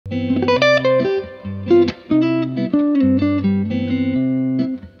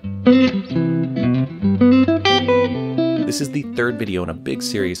third video in a big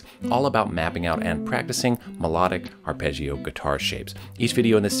series all about mapping out and practicing melodic arpeggio guitar shapes. Each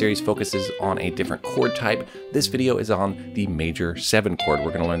video in this series focuses on a different chord type. This video is on the major 7 chord.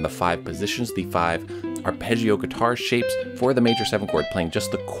 We're going to learn the 5 positions, the 5 arpeggio guitar shapes for the major 7 chord, playing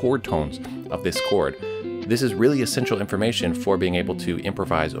just the chord tones of this chord. This is really essential information for being able to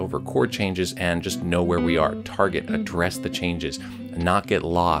improvise over chord changes and just know where we are, target, address the changes, not get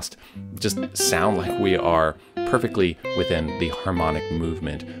lost, just sound like we are perfectly within the harmonic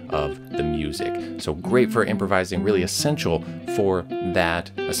movement of the music. So great for improvising, really essential for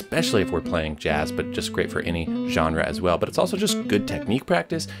that, especially if we're playing jazz, but just great for any genre as well. But it's also just good technique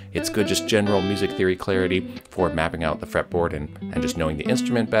practice. It's good just general music theory clarity for mapping out the fretboard and just knowing the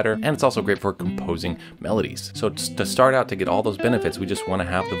instrument better. And it's also great for composing melodies. So to start out, to get all those benefits, we just want to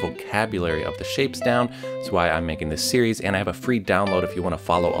have the vocabulary of the shapes down. That's why I'm making this series, and I have a free download if you want to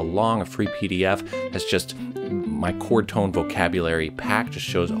follow along, a free PDF that's just my chord tone vocabulary pack. Just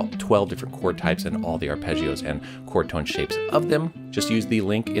shows 12 different chord types and all the arpeggios and chord tone shapes of them. Just use the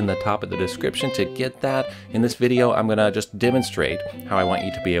link in the top of the description to get that. In this video, I'm gonna just demonstrate how I want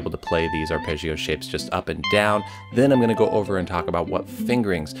you to be able to play these arpeggio shapes just up and down. Then I'm gonna go over and talk about what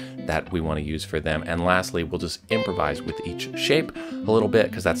fingerings that we want to use for them. And lastly, we'll just improvise with each shape a little bit,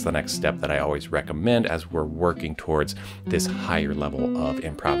 because that's the next step that I always recommend as we're working towards this higher level of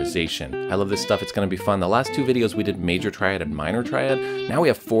improvisation. I love this stuff. It's gonna be fun. The last 2 videos we did major triad and minor triad. Now we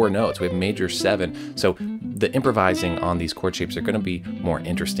have 4 notes. We have major 7. So the improvising on these chord shapes are going to be more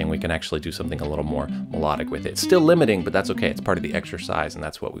interesting. We can actually do something a little more melodic with it. It's still limiting, but that's okay. It's part of the exercise, and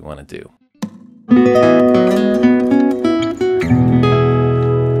that's what we want to do.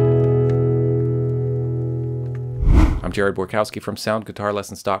 I'm Jared Borkowski from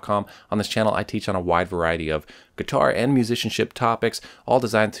SoundGuitarLessons.com. On this channel, I teach on a wide variety of guitar and musicianship topics, all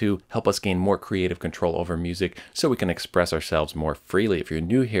designed to help us gain more creative control over music so we can express ourselves more freely. If you're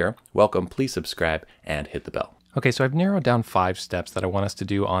new here, welcome. Please subscribe and hit the bell. Okay, so I've narrowed down 5 steps that I want us to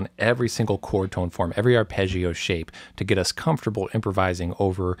do on every single chord tone form, every arpeggio shape, to get us comfortable improvising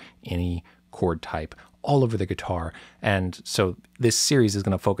over any chord type all over the guitar. And so this series is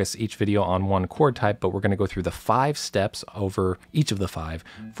going to focus each video on one chord type, but we're going to go through the 5 steps over each of the 5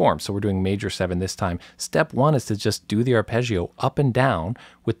 forms. So we're doing major 7 this time. Step 1 is to just do the arpeggio up and down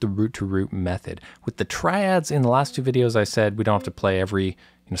with the root to root method. With the triads in the last 2 videos, I said we don't have to play every,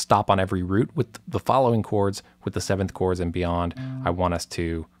 stop on every root. With the following chords, with the 7th chords and beyond, I want us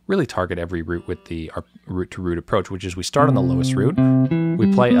to really target every root with the root to root approach, which is we start on the lowest root,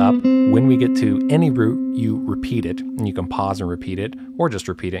 we play up. When we get to any root, you repeat it, and you can pause and repeat it, or just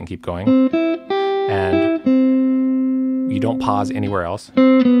repeat it and keep going. And you don't pause anywhere else.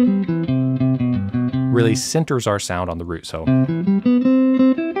 Really centers our sound on the root. So,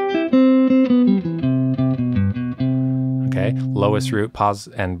 okay, lowest root, pause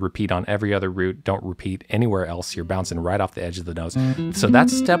and repeat on every other root. Don't repeat anywhere else. You're bouncing right off the edge of the nose. So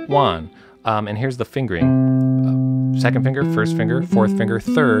that's step 1. And here's the fingering. 2nd finger, 1st finger, 4th finger,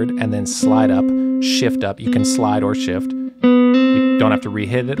 3rd, and then slide up, shift up. You can slide or shift. You don't have to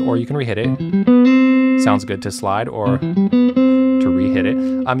re-hit it, or you can re-hit it. Sounds good to slide or to re-hit it.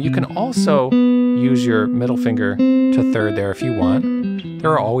 You can also use your middle finger to 3rd there if you want.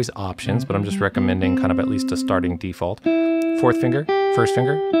 There are always options, but I'm just recommending kind of at least a starting default. 4th finger, 1st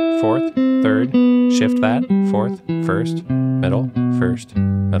finger, 4th, 3rd, shift that, 4th, 1st, middle, 1st,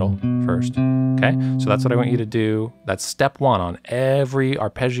 middle, 1st. Okay, so that's what I want you to do. That's step 1 on every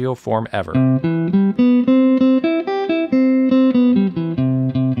arpeggio form ever.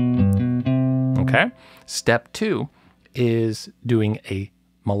 Okay, step 2 is doing a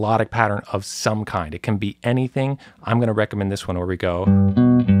melodic pattern of some kind. It can be anything. I'm going to recommend this one where we go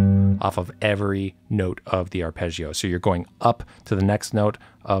off of every note of the arpeggio. So you're going up to the next note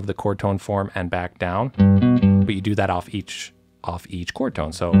of the chord tone form and back down, but you do that off each chord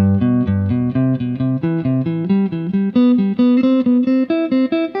tone. So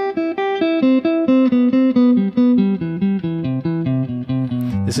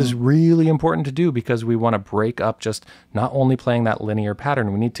this is really important to do because we want to break up just not only playing that linear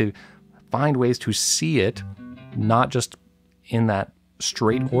pattern, we need to find ways to see it, not just in that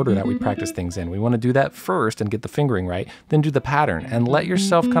straight order that we practice things in. We want to do that first and get the fingering right, then do the pattern and let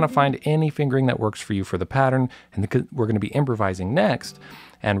yourself kind of find any fingering that works for you for the pattern. And we're going to be improvising next.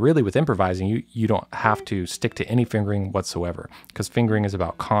 And really with improvising, you don't have to stick to any fingering whatsoever, because fingering is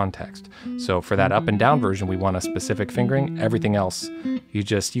about context. So for that up and down version, we want a specific fingering. Everything else,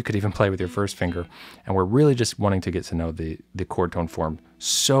 you could even play with your 1st finger. And we're really just wanting to get to know the chord tone form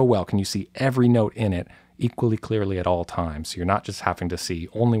so well. Can you see every note in it equally clearly at all times? So you're not just having to see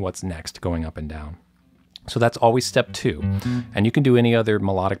only what's next going up and down. So that's always step 2. And you can do any other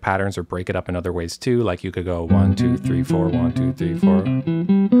melodic patterns or break it up in other ways too. Like you could go 1, 2, 3, 4, 1, 2, 3, 4.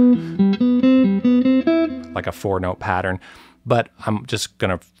 Like a 4-note pattern. But I'm just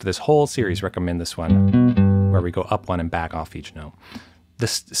gonna, for this whole series, recommend this one where we go up 1 and back off each note.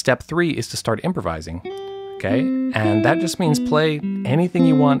 This step 3 is to start improvising. Okay, and that just means play anything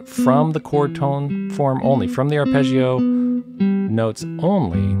you want from the chord tone form only, from the arpeggio notes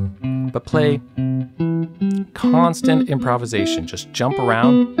only, but play constant improvisation. Just jump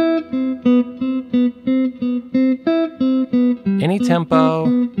around. Any tempo.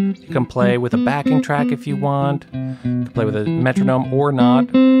 You can play with a backing track if you want. You can play with a metronome or not.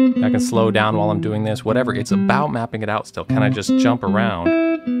 I can slow down while I'm doing this, whatever. It's about mapping it out still. Can I just jump around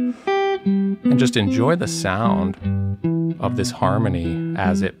and just enjoy the sound of this harmony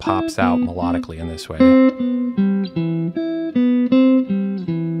as it pops out melodically in this way?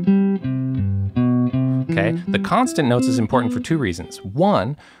 Okay, the constant notes is important for 2 reasons.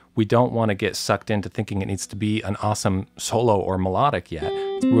 One, we don't want to get sucked into thinking it needs to be an awesome solo or melodic yet.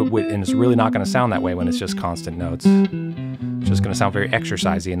 And it's really not going to sound that way when it's just constant notes. It's just going to sound very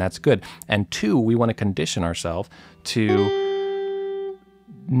exercisey, and that's good. And 2, we want to condition ourselves to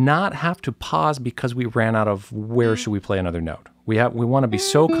not have to pause because we ran out of where should we play another note. We want to be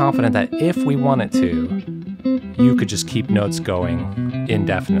so confident that if we wanted to, you could just keep notes going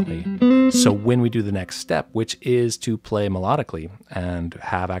indefinitely. So when we do the next step, which is to play melodically and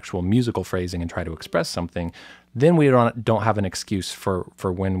have actual musical phrasing and try to express something, then we don't have an excuse for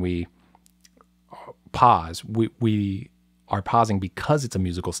when we pause. We are pausing because it's a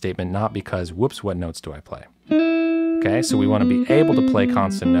musical statement, not because, whoops, what notes do I play? Okay, so we want to be able to play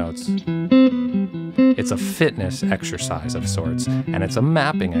constant notes. It's a fitness exercise of sorts, and it's a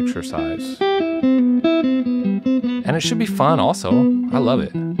mapping exercise. And it should be fun also. I love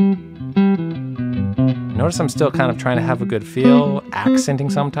it. Notice I'm still kind of trying to have a good feel,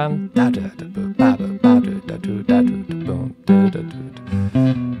 accenting sometimes.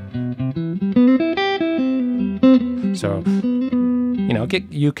 So, you know,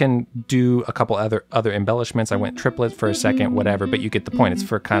 you can do a couple other embellishments. I went triplet for a second, whatever, but you get the point. It's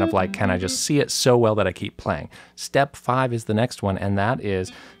for kind of like, can I just see it so well that I keep playing? Step 5 is the next one, and that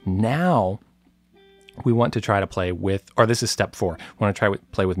is now we want to try to play with, or this is step 4, we want to try to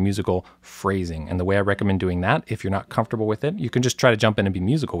play with musical phrasing. And the way I recommend doing that, if you're not comfortable with it, you can just try to jump in and be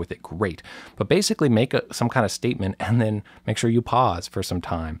musical with it, great. But basically make some kind of statement and then make sure you pause for some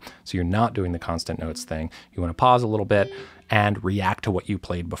time. So you're not doing the constant notes thing. You want to pause a little bit and react to what you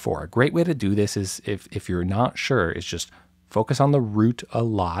played before. A great way to do this is, if you're not sure, is just focus on the root a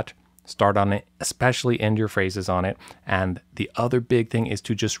lot, start on it, especially end your phrases on it. And the other big thing is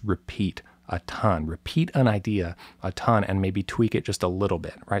to just repeat a ton. Repeat an idea a ton and maybe tweak it just a little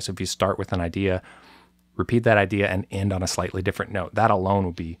bit, right? So if you start with an idea, repeat that idea and end on a slightly different note. That alone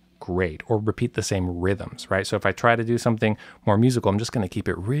would be great. Or repeat the same rhythms, right? So if I try to do something more musical, I'm just going to keep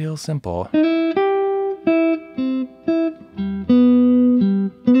it real simple.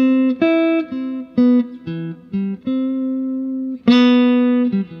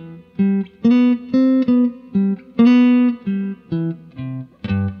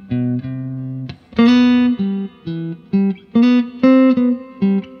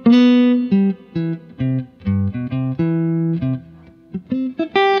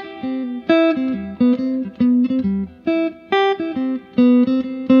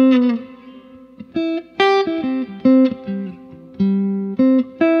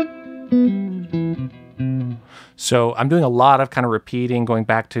 So I'm doing a lot of kind of repeating, going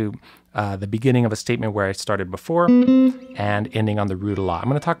back to the beginning of a statement where I started before and ending on the root a lot. I'm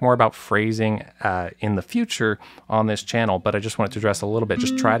going to talk more about phrasing in the future on this channel, but I just wanted to address a little bit.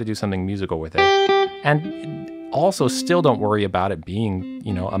 Just try to do something musical with it. And also still don't worry about it being,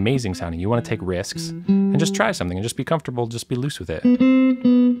 you know, amazing sounding. You want to take risks and just try something and just be comfortable, just be loose with it.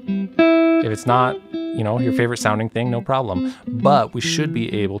 If it's not, you know, your favorite sounding thing, no problem. But we should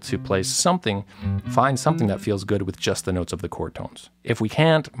be able to play something, find something that feels good with just the notes of the chord tones. If we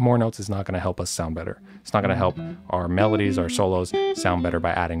can't, more notes is not going to help us sound better. It's not going to help our melodies, our solos sound better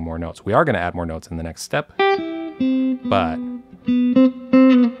by adding more notes. We are going to add more notes in the next step, but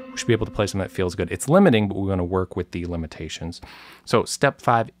we should be able to play something that feels good. It's limiting, but we want to work with the limitations. So step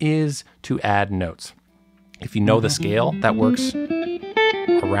 5 is to add notes. If you know the scale that works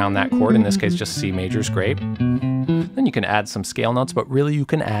around that chord, in this case just C major is great, then you can add some scale notes, but really you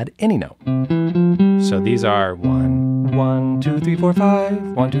can add any note. So these are 1, 1, 2, 3, 4, 5.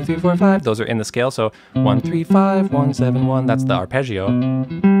 1, 2, 3, 4, 5. Those are in the scale. So 1, 3, 5, 1, 7, 1. That's the arpeggio.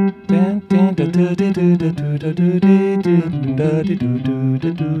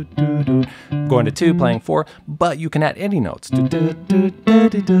 Going to 2, playing 4, but you can add any notes.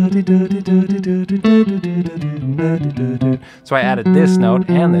 So I added this note,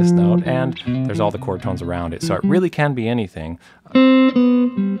 and there's all the chord tones around it. So it really can be anything.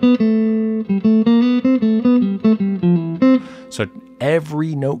 So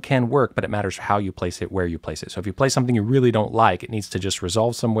every note can work, but it matters how you place it, where you place it. So if you play something you really don't like, it needs to just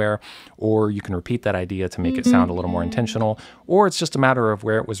resolve somewhere, or you can repeat that idea to make it sound a little more intentional, or it's just a matter of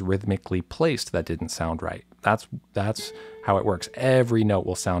where it was rhythmically placed that didn't sound right. That's how it works. Every note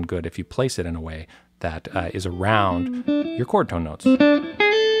will sound good if you place it in a way that is around your chord tone notes.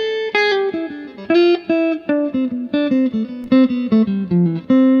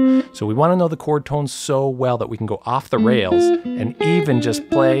 So we want to know the chord tones so well that we can go off the rails and even just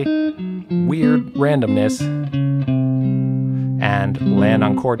play weird randomness and land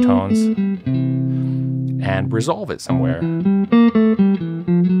on chord tones and resolve it somewhere.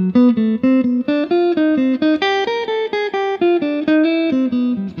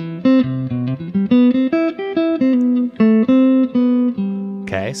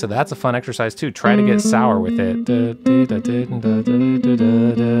 Okay, so that's a fun exercise too. Try to get sour with it.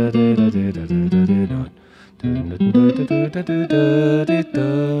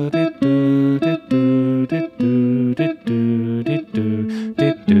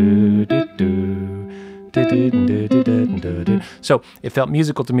 So it felt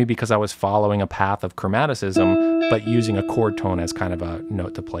musical to me because I was following a path of chromaticism, but using a chord tone as kind of a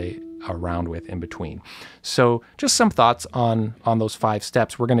note to play around with in between. So just some thoughts on those 5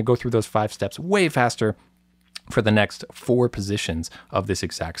 steps. We're going to go through those 5 steps way faster for the next 4 positions of this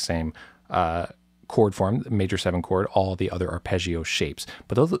exact same chord form, major 7 chord, all the other arpeggio shapes.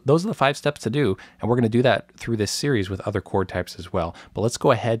 But those are the 5 steps to do, and we're going to do that through this series with other chord types as well. But let's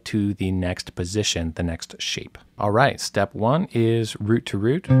go ahead to the next position, the next shape. All right, step 1 is root to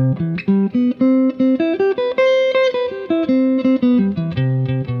root.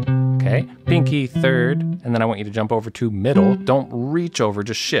 Okay, pinky 3rd, and then I want you to jump over to middle. Don't reach over,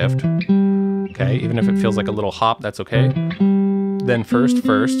 just shift. Okay, even if it feels like a little hop, that's okay. Then first,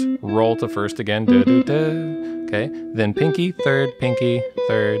 roll to first again, okay. Then pinky, 3rd, pinky,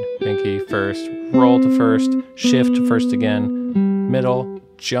 3rd, pinky, 1st, roll to 1st, shift to 1st again, middle,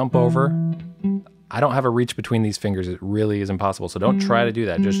 jump over. I don't have a reach between these fingers. It really is impossible. So don't try to do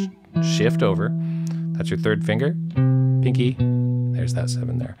that. Just shift over. That's your 3rd finger, pinky. There's that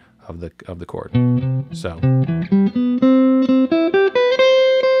 7 there of the chord. So.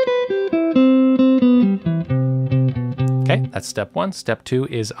 Okay, that's step 1. Step 2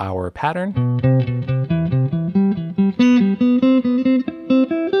 is our pattern.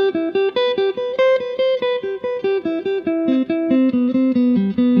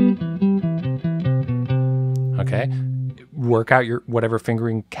 Okay, work out your whatever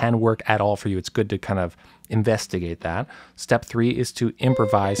fingering can work at all for you. It's good to kind of investigate that. Step 3 is to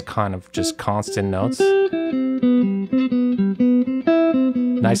improvise kind of just constant notes.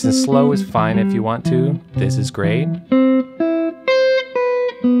 Nice and slow is fine if you want to. This is great.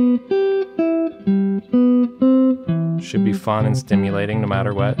 Should be fun and stimulating no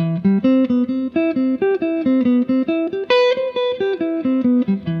matter what.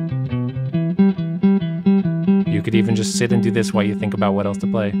 You could even just sit and do this while you think about what else to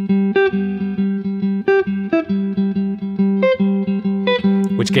play.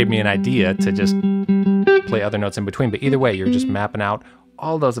 Which gave me an idea to just play other notes in between. But either way, you're just mapping out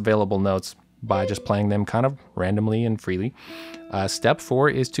all those available notes by just playing them kind of randomly and freely. Step 4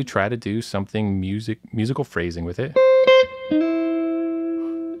 is to try to do something musical phrasing with it.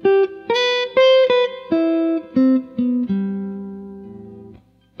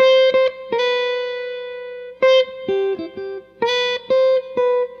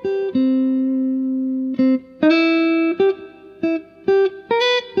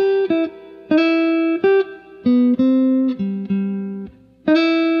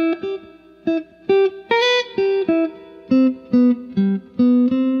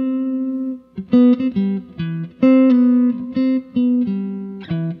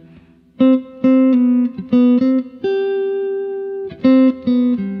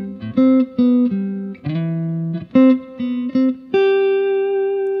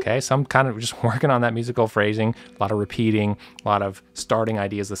 So I'm kind of just working on that musical phrasing, a lot of repeating, a lot of starting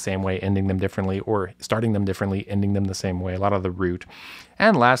ideas the same way, ending them differently, or starting them differently, ending them the same way, a lot of the root.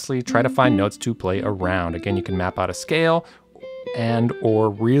 And lastly, try to find notes to play around. Again, you can map out a scale and or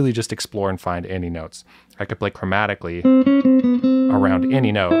really just explore and find any notes. I could play chromatically around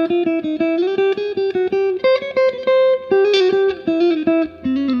any note.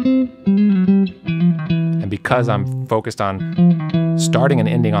 And because I'm focused on starting and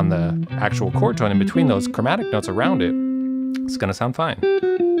ending on the actual chord tone in between those chromatic notes around it, it's gonna sound fine.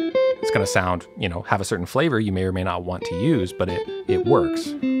 It's gonna sound, you know, have a certain flavor you may or may not want to use, but it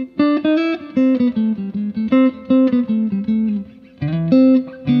works.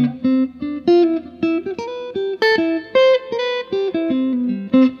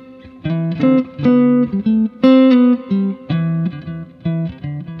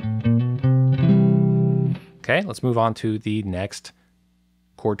 Okay, let's move on to the next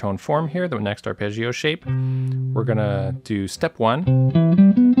chord tone form here, the next arpeggio shape. We're gonna do step 1.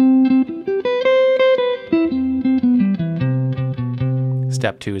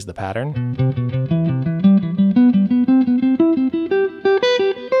 Step 2 is the pattern.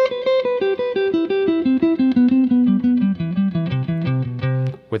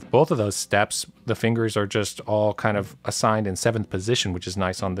 With both of those steps, the fingers are just all kind of assigned in 7th position, which is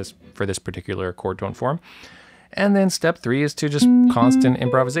nice on this for this particular chord tone form. And then step 3 is to just constant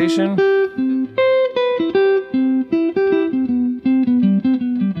improvisation.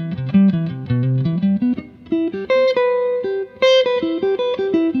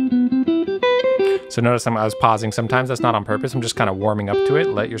 So notice I was pausing. Sometimes that's not on purpose. I'm just kind of warming up to it.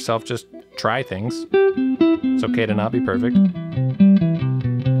 Let yourself just try things. It's okay to not be perfect.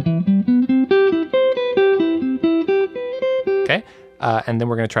 Okay, and then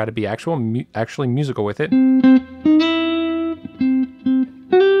we're going to try to be actually musical with it.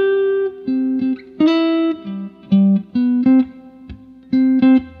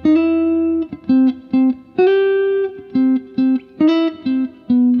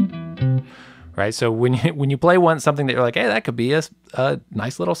 Right, so when you play something that you're like, hey, that could be a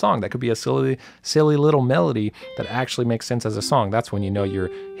nice little song, that could be a silly little melody that actually makes sense as a song, that's when you know you're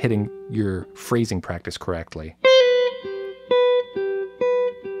hitting your phrasing practice correctly.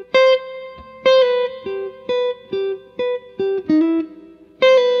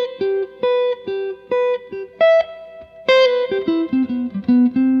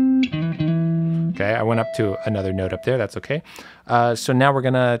 Okay, I went up to another note up there, that's okay. So now we're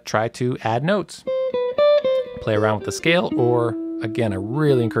gonna try to add notes. Play around with the scale, or again, I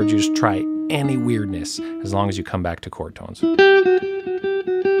really encourage you to just try any weirdness as long as you come back to chord tones.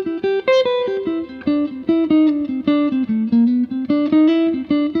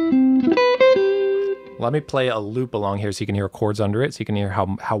 Let me play a loop along here so you can hear chords under it, so you can hear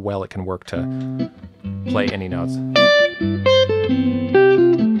how well it can work to play any notes.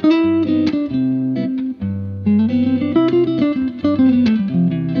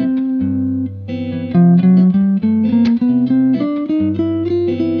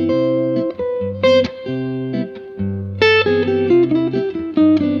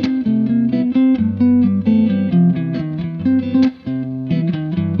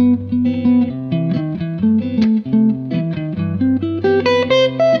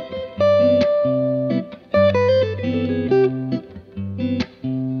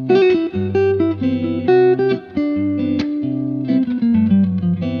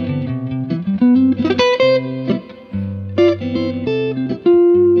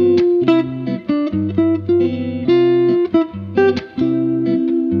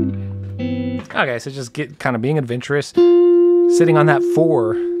 Okay, so just kind of being adventurous, sitting on that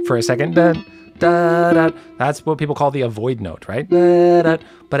 4 for a second. Da, da, da. That's what people call the avoid note, right? Da, da.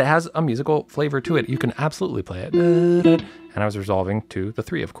 But it has a musical flavor to it. You can absolutely play it. Da, da. And I was resolving to the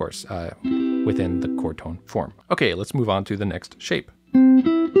 3, of course, within the chord tone form. Okay, let's move on to the next shape.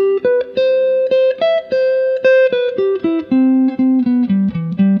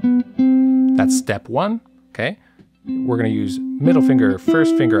 That's step 1, okay? We're gonna use middle finger,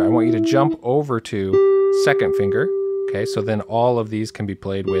 first finger. I want you to jump over to second finger, okay? So then all of these can be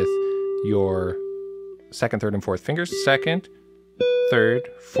played with your second, third, and fourth fingers. Second, third,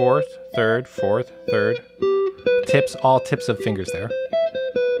 fourth, third, fourth, third. Tips, all tips of fingers there.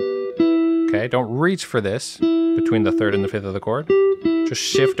 Okay, don't reach for this between the 3rd and the 5th of the chord. Just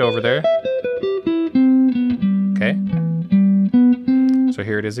shift over there. Okay. So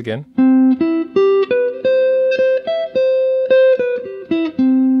here it is again.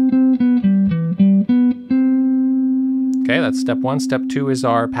 Okay, that's step 1. Step 2 is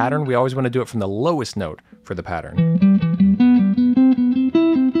our pattern. We always want to do it from the lowest note for the pattern.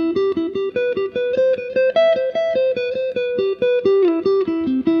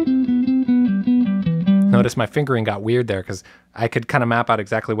 Notice my fingering got weird there because I could kind of map out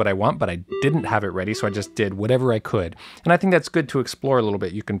exactly what I want, but I didn't have it ready, so I just did whatever I could. And I think that's good to explore a little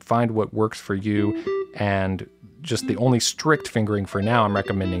bit. You can find what works for you, and just the only strict fingering for now I'm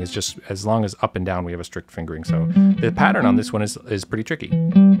recommending is just as long as up and down we have a strict fingering. So the pattern on this one is pretty tricky.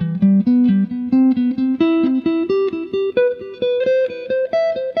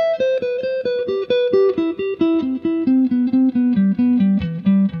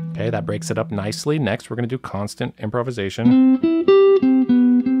 Okay, that breaks it up nicely. Next, we're going to do constant improvisation.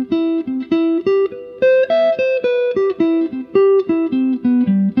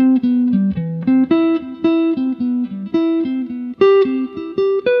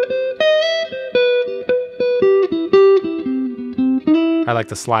 I like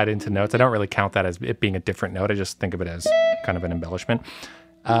to slide into notes. I don't really count that as it being a different note. I just think of it as kind of an embellishment.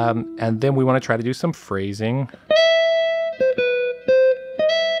 And then we want to try to do some phrasing.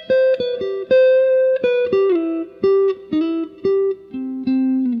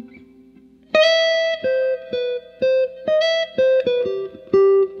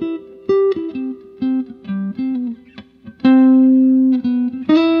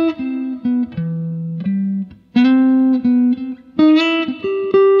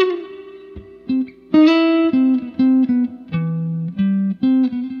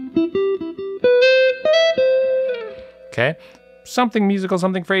 Okay, something musical,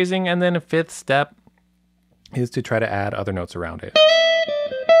 something phrasing, and then a fifth step is to try to add other notes around it.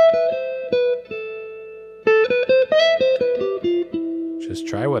 Just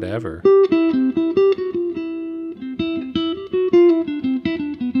try whatever.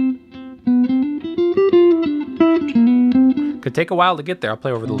 Could take a while to get there. I'll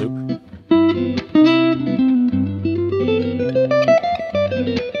play over the loop.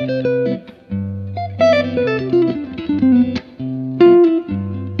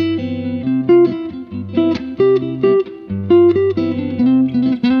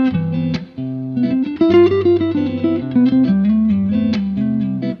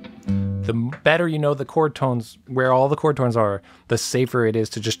 The better you know the chord tones, where all the chord tones are, the safer it is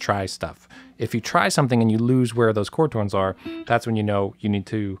to just try stuff. If you try something and you lose where those chord tones are, that's when you know you need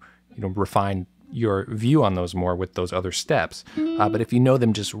to, refine your view on those more with those other steps. But if you know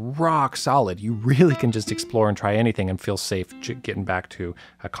them just rock solid, you really can just explore and try anything and feel safe getting back to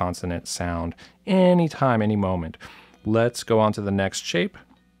a consonant sound anytime, any moment. Let's go on to the next shape.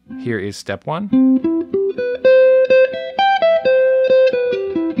 Here is step one.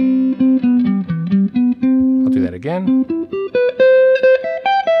 I'll do that again.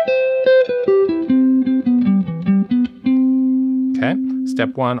 Okay,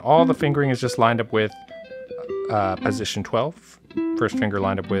 step one, all the fingering is just lined up with position 12. First finger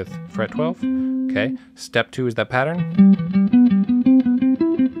lined up with fret 12. Okay, step two is that pattern.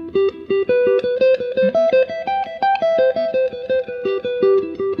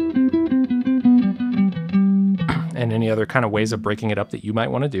 And any other kind of ways of breaking it up that you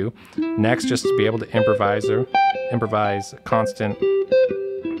might want to do. Next, just to be able to improvise constant,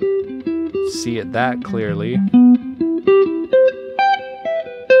 see it that clearly.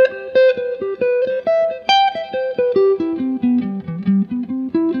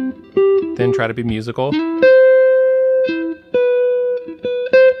 Then try to be musical.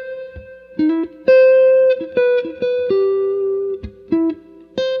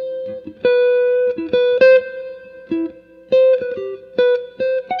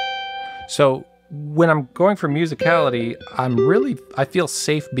 So when I'm going for musicality, I feel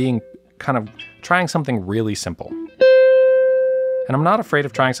safe being kind of trying something really simple. And I'm not afraid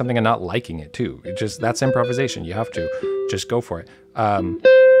of trying something and not liking it too. That's improvisation. You have to just go for it.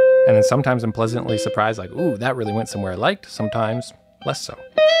 And then sometimes I'm pleasantly surprised, like, ooh, that really went somewhere I liked. Sometimes less so.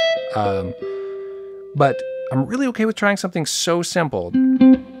 But I'm really okay with trying something so simple.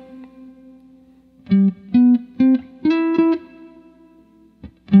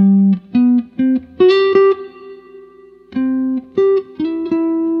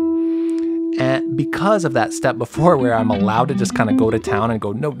 And because of that step before where I'm allowed to just kind of go to town and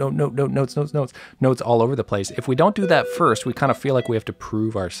go note, notes all over the place. If we don't do that first, we kind of feel like we have to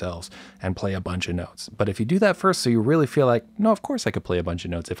prove ourselves and play a bunch of notes. But if you do that first, so you really feel like, no, of course I could play a bunch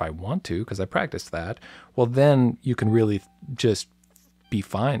of notes if I want to, because I practiced that. Well, then you can really just be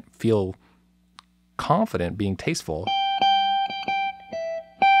fine, feel confident being tasteful.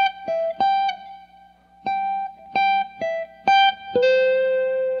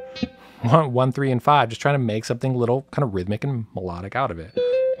 One, 3, and 5, just trying to make something little kind of rhythmic and melodic out of it.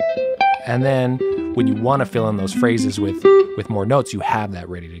 And then when you want to fill in those phrases with more notes, you have that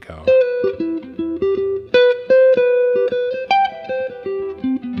ready to go.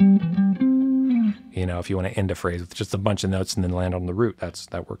 if you want to end a phrase with just a bunch of notes and then land on the root,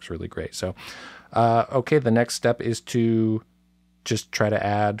 that works really great. So, okay, the next step is to just try to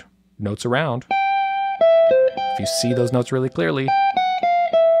add notes around. If you see those notes really clearly,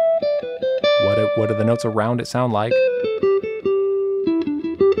 what do the notes around it sound like?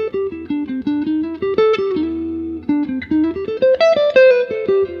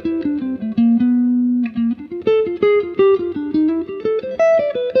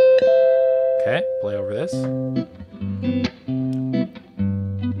 Okay, play over this.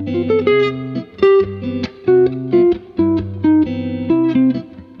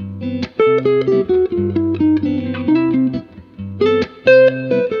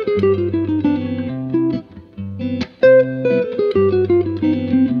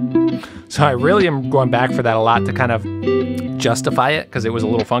 So I really am going back for that a lot to kind of justify it because it was a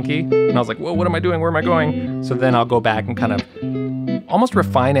little funky. And I was like, well, what am I doing? Where am I going? So then I'll go back and kind of almost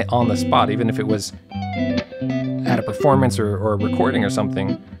refine it on the spot, even if it was at a performance or a recording or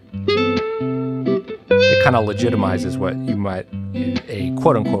something. It kind of legitimizes what you might, a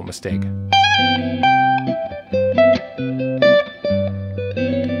quote unquote mistake.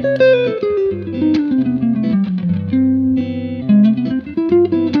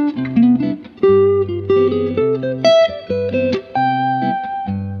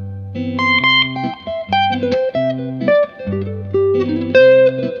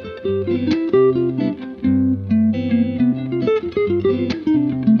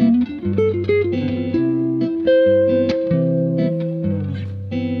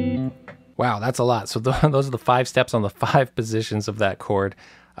 Wow, that's a lot. So those are the 5 steps on the 5 positions of that chord.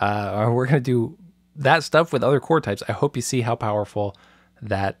 We're going to do that stuff with other chord types. I hope you see how powerful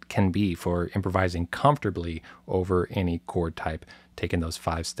that can be for improvising comfortably over any chord type, taking those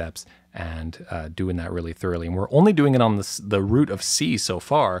 5 steps and doing that really thoroughly. And we're only doing it on the root of C so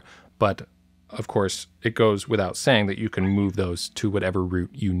far, but of course, it goes without saying that you can move those to whatever root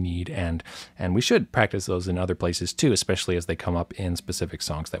you need, and we should practice those in other places too, especially as they come up in specific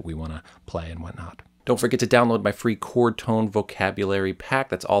songs that we want to play and whatnot. Don't forget to download my free chord tone vocabulary pack.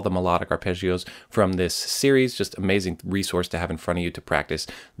 That's all the melodic arpeggios from this series. Just amazing resource to have in front of you to practice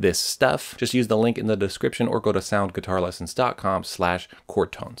this stuff. Just use the link in the description or go to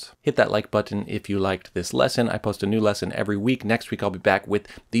soundguitarlessons.com/chordtones. Hit that like button if you liked this lesson. I post a new lesson every week. Next week, I'll be back with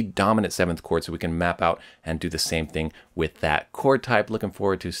the dominant 7th chord so we can map out and do the same thing with that chord type. Looking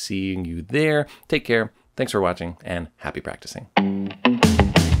forward to seeing you there. Take care. Thanks for watching and happy practicing.